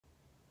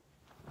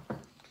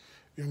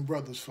young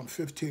brothers from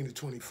 15 to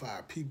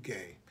 25, Peep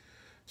Game.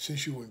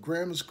 Since you were in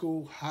grammar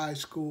school, high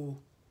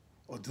school,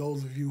 or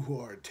those of you who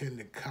are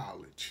attending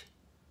college,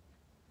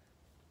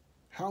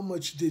 how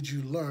much did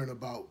you learn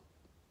about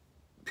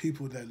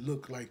people that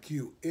look like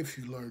you, if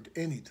you learned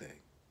anything?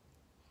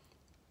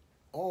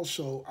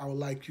 Also, I would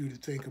like you to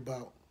think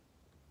about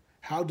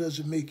how does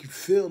it make you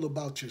feel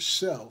about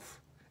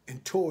yourself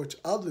and towards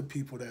other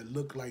people that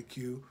look like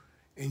you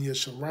in your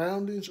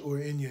surroundings or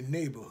in your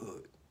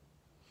neighborhood?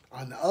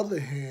 On the other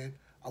hand,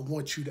 I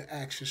want you to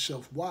ask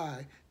yourself,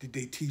 why did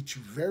they teach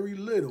you very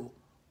little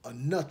or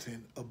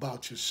nothing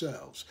about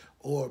yourselves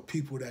or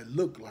people that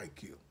look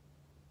like you?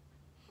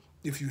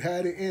 If you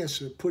had an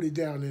answer, put it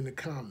down in the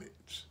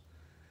comments.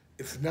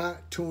 If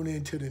not, tune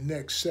in to the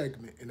next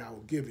segment and I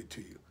will give it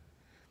to you.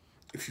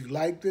 If you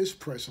like this,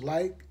 press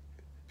like,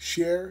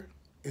 share,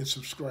 and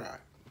subscribe.